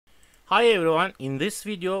Hi everyone, in this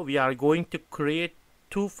video we are going to create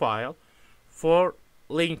two files for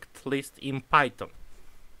linked list in Python.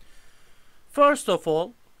 First of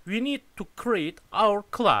all, we need to create our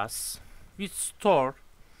class which store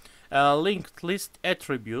linked list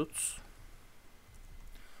attributes.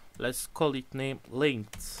 Let's call it name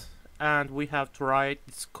linked, and we have to write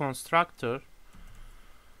its constructor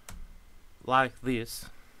like this,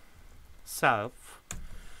 self,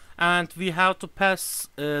 and we have to pass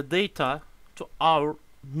data to our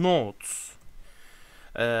nodes.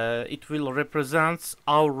 It will represent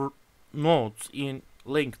our nodes in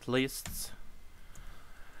linked lists.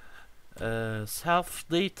 Self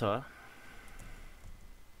data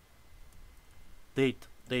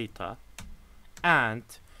and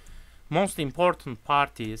most important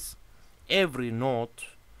part is every node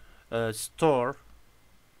store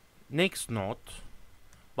next node,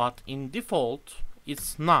 but in default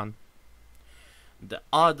it's none. The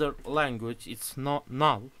other language it's not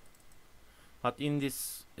null, but in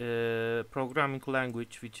this programming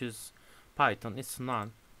language, which is Python, it's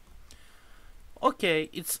none.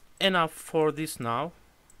 Okay, it's enough for this now.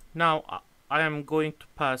 Now I am going to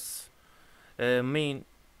pass a main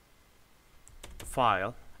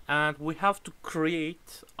file, and we have to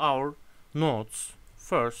create our nodes.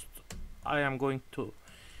 First, I am going to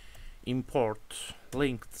import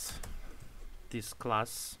linked this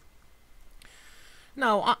class.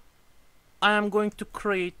 Now I am going to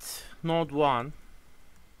create node 1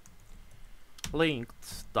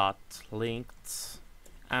 linked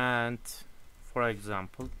and for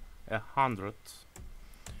example 100.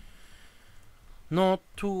 Node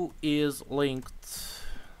 2 is linked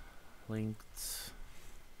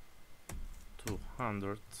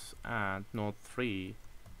 200, and node 3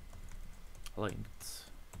 linked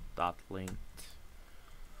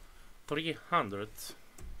 300.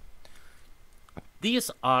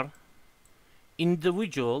 These are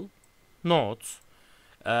individual nodes.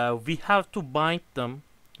 We have to bind them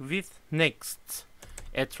with next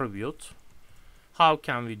attribute. How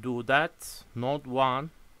can we do that? Node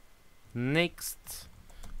 1 next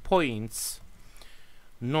points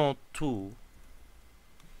node 2.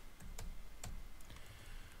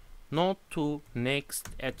 Node 2 next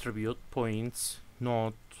attribute points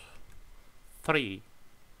node 3,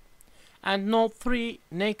 and node 3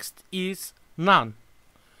 next is none,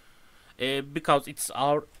 because it's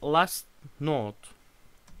our last node.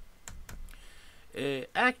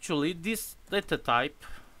 Actually, this data type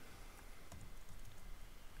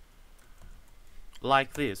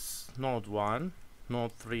like this: node 1,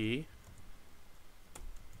 node 3,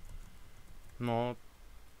 node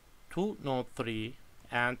 2, node 3,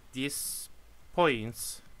 and this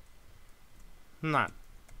points none.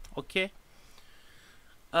 Okay,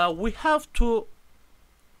 we have to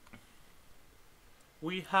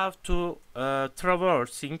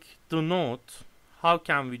traversing the node. How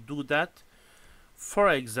can we do that? For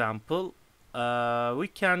example, we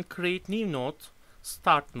can create new node,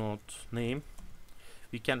 start node name.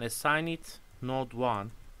 We can assign it node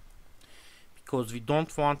 1 because we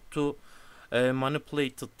don't want to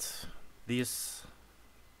manipulate these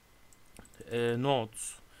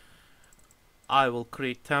nodes. I will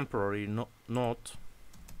create temporary node.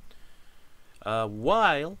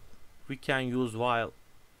 While we can use while.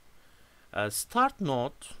 Start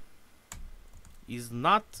node is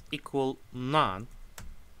not equal none.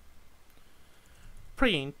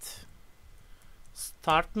 Print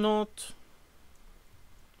start node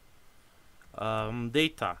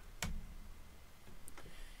data.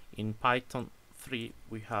 In Python 3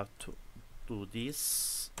 we have to do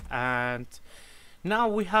this, and now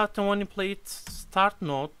we have to manipulate start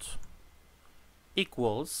node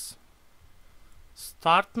equals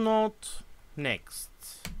start node next.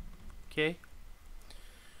 Okay,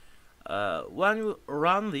 when you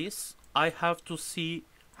run this, I have to see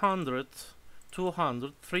 100,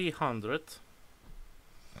 200, 300,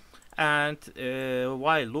 and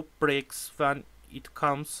while loop breaks when it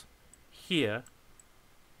comes here,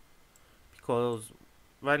 because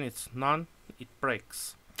when it's none it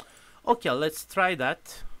breaks. Okay, let's try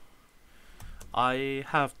that. I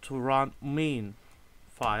have to run main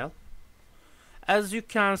file. As you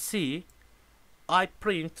can see, I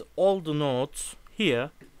print all the nodes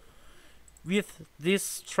here with this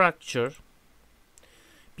structure,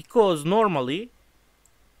 because normally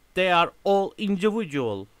they are all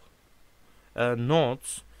individual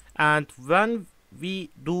nodes, and when we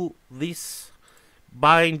do this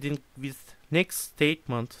binding with next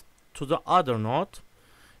statement to the other node,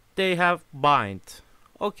 they have bind.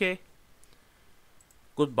 Okay,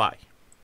 goodbye.